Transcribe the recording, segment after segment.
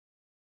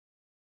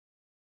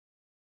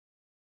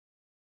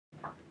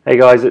Hey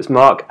guys, it's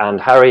Mark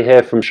and Harry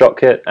here from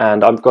ShotKit,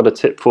 and I've got a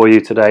tip for you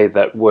today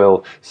that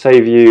will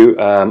save you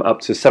up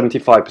to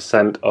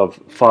 75% of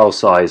file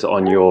size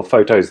on your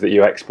photos that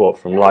you export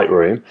from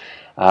Lightroom.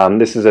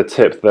 This is a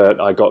tip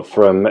that I got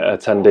from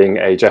attending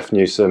a Jeff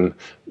Newsom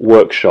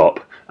workshop,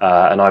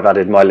 and I've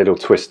added my little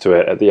twist to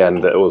it at the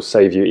end that will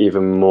save you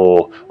even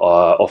more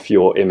off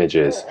your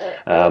images.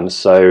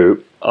 So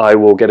I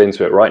will get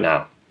into it right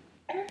now.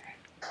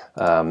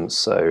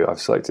 So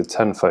I've selected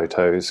 10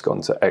 photos,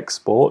 gone to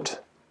export.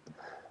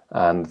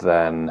 And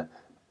then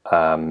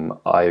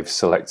I've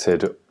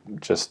selected,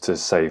 just to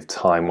save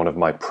time, one of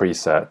my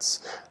presets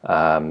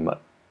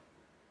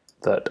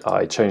that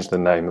I changed the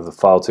name of the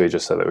file to,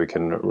 just so that we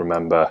can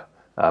remember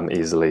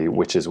easily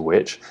which is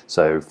which.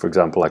 So for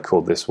example, I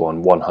called this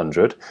one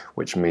 100,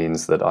 which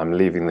means that I'm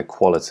leaving the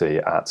quality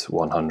at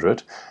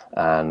 100,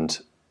 and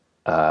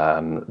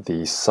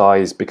the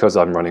size, because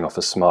I'm running off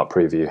a smart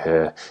preview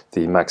here,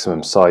 the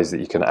maximum size that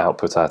you can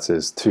output at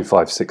is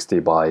 2560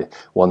 by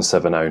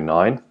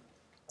 1709.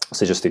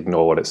 So just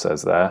ignore what it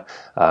says there.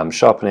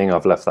 Sharpening,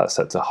 I've left that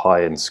set to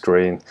high in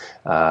screen,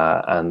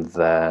 and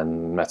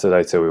then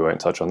metadata, we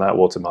won't touch on that.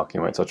 Watermarking, we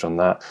won't touch on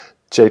that.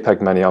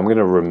 JPEG menu, I'm going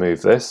to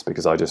remove this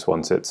because I just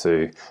want it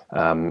to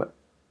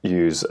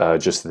use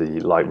just the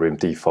Lightroom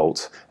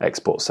default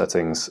export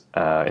settings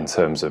in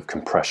terms of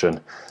compression.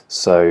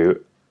 So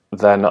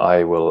then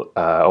I will,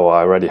 or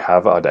I already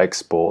have, I'd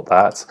export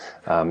that,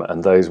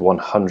 and those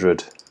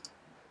 100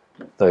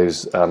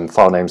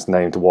 file names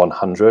named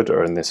 100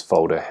 are in this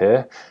folder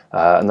here,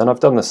 and then I've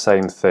done the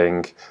same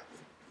thing,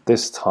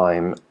 this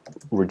time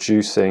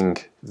reducing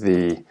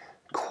the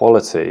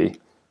quality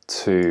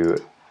to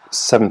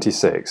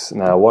 76.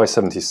 Now why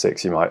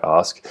 76, you might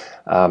ask?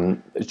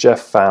 Jeff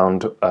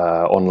found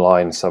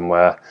online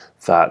somewhere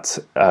that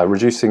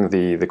reducing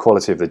the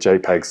quality of the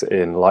JPEGs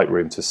in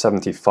Lightroom to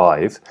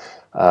 75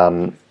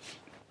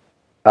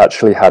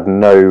 actually had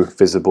no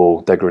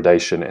visible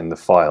degradation in the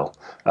file,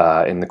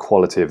 in the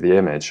quality of the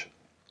image.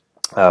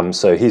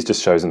 So he's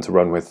just chosen to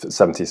run with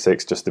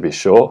 76 just to be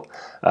sure.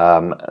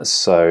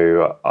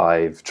 So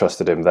I've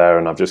trusted him there,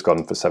 and I've just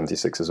gone for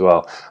 76 as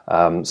well.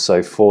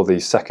 So for the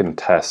second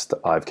test,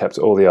 I've kept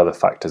all the other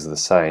factors the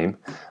same,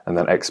 and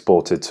then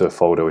exported to a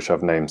folder which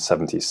I've named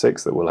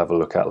 76 that we'll have a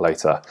look at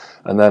later.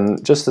 And then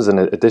just as an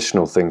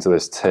additional thing to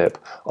this tip,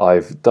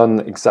 I've done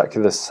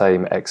exactly the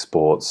same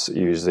exports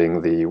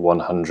using the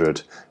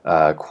 100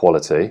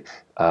 quality,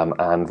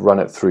 and run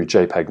it through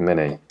JPEG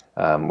Mini,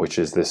 which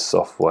is this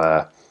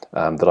software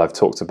that I've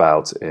talked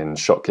about in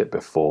ShotKit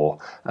before.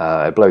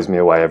 It blows me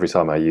away every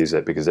time I use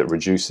it because it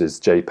reduces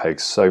JPEGs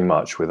so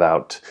much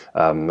without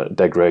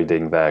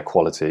degrading their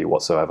quality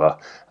whatsoever,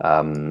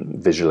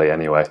 visually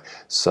anyway.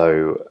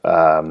 So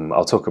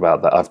I'll talk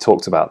about that. I've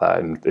talked about that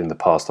in the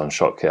past on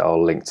ShotKit.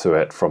 I'll link to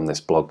it from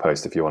this blog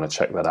post if you want to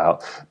check that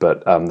out.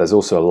 But there's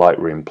also a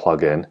Lightroom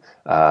plugin,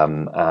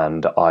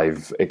 and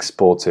I've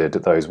exported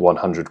those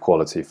 100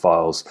 quality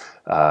files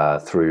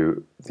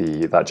through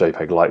that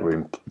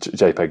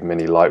JPEG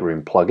Mini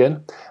Lightroom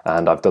plugin,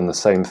 and I've done the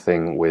same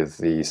thing with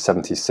the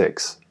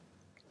 76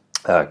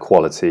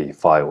 quality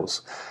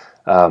files.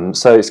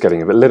 So it's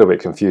getting a little bit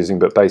confusing,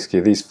 but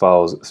basically these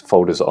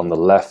folders on the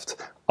left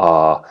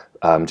are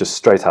just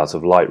straight out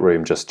of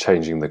Lightroom, just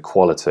changing the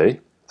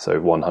quality, so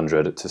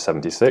 100 to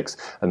 76,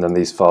 and then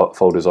these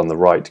folders on the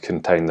right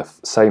contain the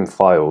same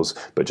files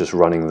but just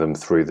running them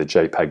through the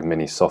JPEG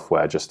Mini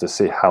software just to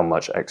see how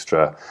much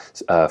extra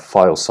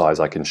file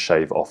size I can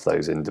shave off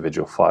those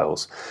individual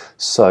files.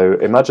 So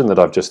imagine that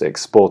I've just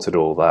exported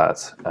all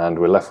that and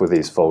we're left with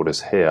these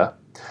folders here.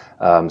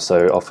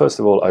 So I'll first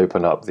of all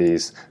open up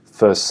these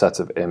first set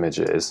of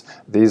images.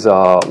 These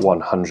are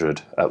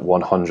 100 at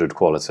 100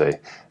 quality.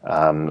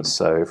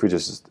 So if we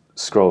just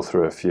scroll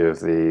through a few of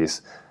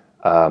these,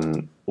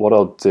 what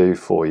I'll do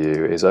for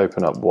you is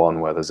open up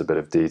one where there's a bit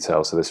of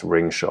detail, so this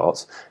ring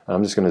shot, and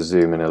I'm just going to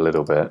zoom in a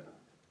little bit,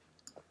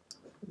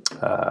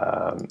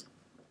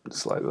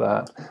 just like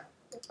that.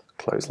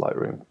 Close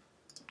Lightroom,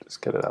 just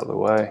get it out of the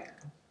way.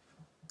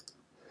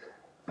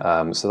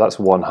 So that's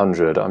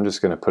 100. I'm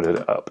just going to put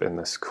it up in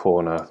this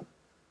corner,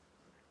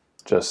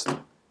 just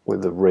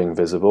with the rings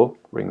visible.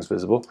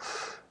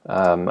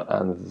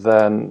 And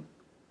then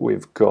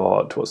we've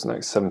got, what's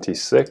next,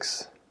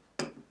 76.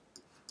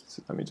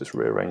 So let me just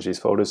rearrange these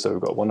folders. So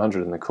we've got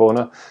 100 in the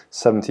corner,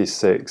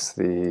 76,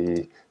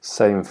 the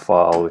same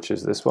file, which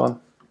is this one.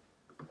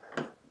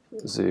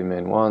 Zoom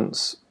in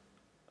once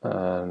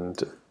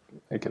and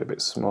make it a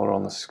bit smaller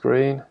on the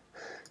screen.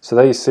 So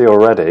there you see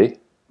already,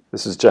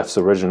 this is Jeff's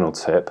original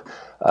tip.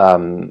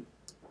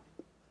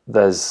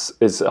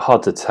 It's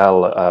hard to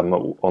tell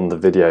on the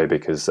video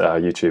because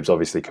YouTube's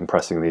obviously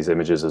compressing these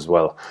images as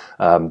well,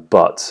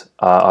 but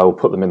I will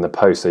put them in the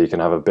post so you can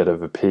have a bit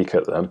of a peek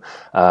at them.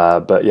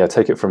 But yeah,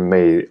 take it from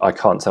me, I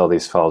can't tell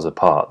these files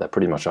apart. They're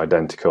pretty much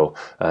identical,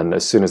 and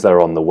as soon as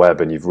they're on the web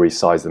and you've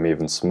resized them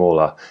even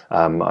smaller,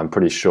 I'm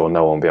pretty sure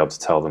no one will be able to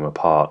tell them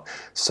apart.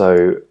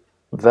 So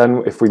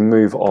then if we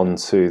move on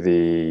to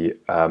the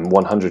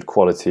 100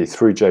 quality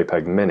through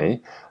JPEG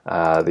Mini,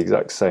 the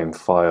exact same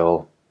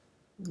file,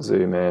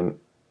 zoom in,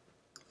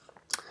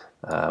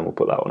 and we'll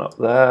put that one up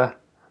there.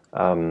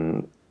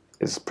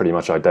 It's pretty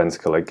much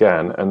identical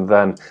again. And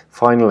then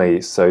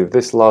finally, so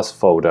this last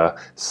folder,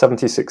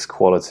 76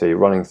 quality,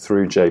 running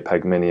through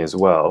JPEG Mini as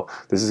well.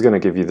 This is going to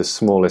give you the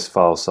smallest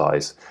file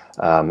size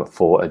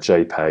for a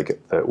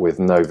JPEG with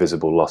no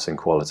visible loss in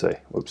quality.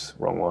 Whoops,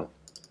 wrong one.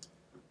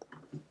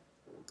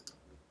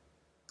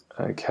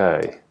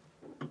 Okay.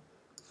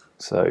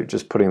 So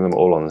just putting them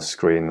all on the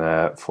screen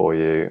there for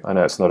you. I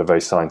know it's not a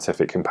very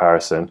scientific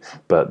comparison,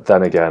 but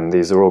then again,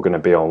 these are all going to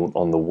be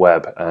on the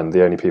web, and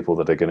the only people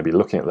that are going to be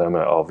looking at them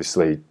are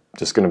obviously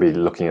just going to be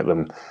looking at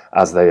them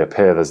as they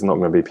appear. There's not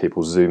going to be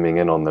people zooming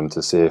in on them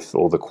to see if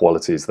all the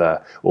quality's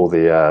there, all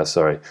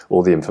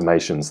the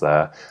information's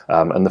there.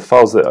 And the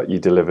files that you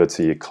deliver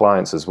to your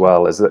clients as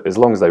well, as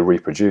long as they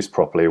reproduce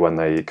properly when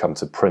they come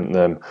to print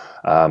them,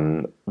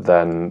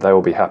 then they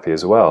will be happy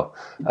as well.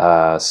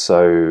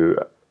 So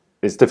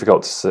it's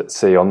difficult to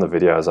see on the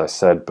video, as I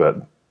said, but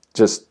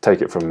just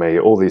take it from me,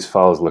 all these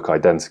files look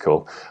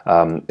identical.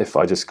 If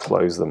I just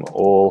close them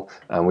all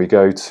and we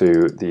go to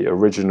the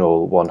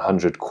original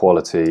 100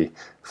 quality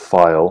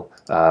file,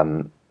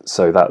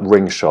 so that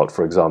ring shot,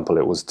 for example,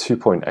 it was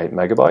 2.8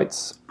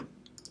 megabytes.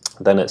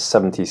 Then at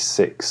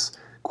 76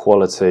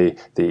 quality,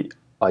 the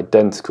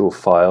identical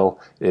file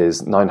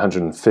is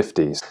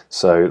 950,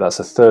 so that's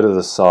a third of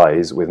the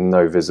size with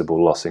no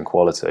visible loss in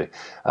quality.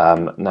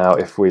 Now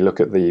if we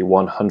look at the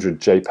 100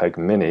 JPEG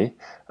Mini,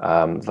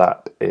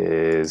 that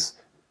is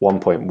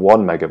 1.1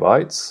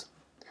 megabytes.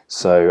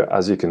 So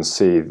as you can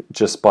see,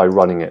 just by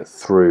running it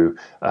through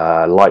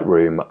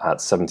Lightroom at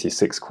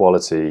 76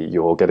 quality,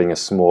 you're getting a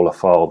smaller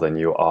file than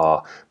you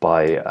are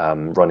by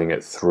running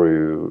it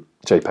through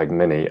JPEG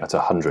Mini at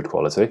 100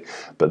 quality.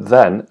 But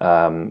then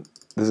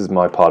this is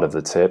my part of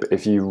the tip.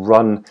 If you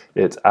run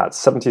it at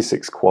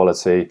 76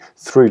 quality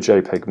through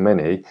JPEG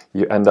Mini,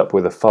 you end up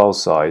with a file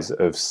size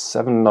of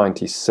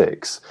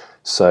 796.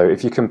 So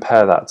if you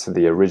compare that to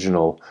the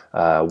original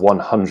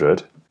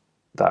 100,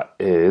 that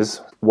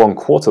is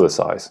 1/4 the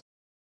size.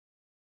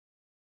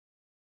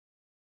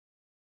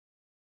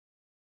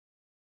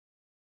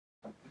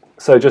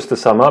 So just to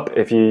sum up,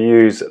 if you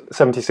use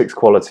 76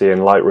 quality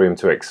in Lightroom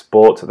to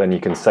export, then you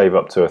can save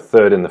up to a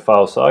third in the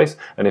file size.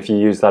 And if you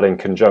use that in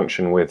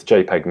conjunction with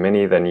JPEG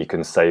Mini, then you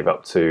can save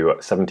up to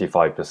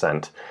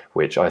 75%,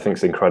 which I think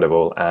is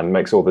incredible and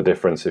makes all the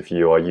difference if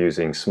you are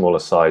using smaller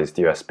sized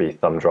USB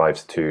thumb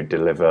drives to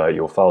deliver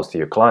your files to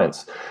your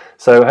clients.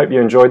 So I hope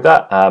you enjoyed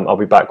that. I'll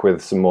be back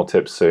with some more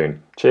tips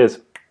soon.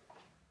 Cheers.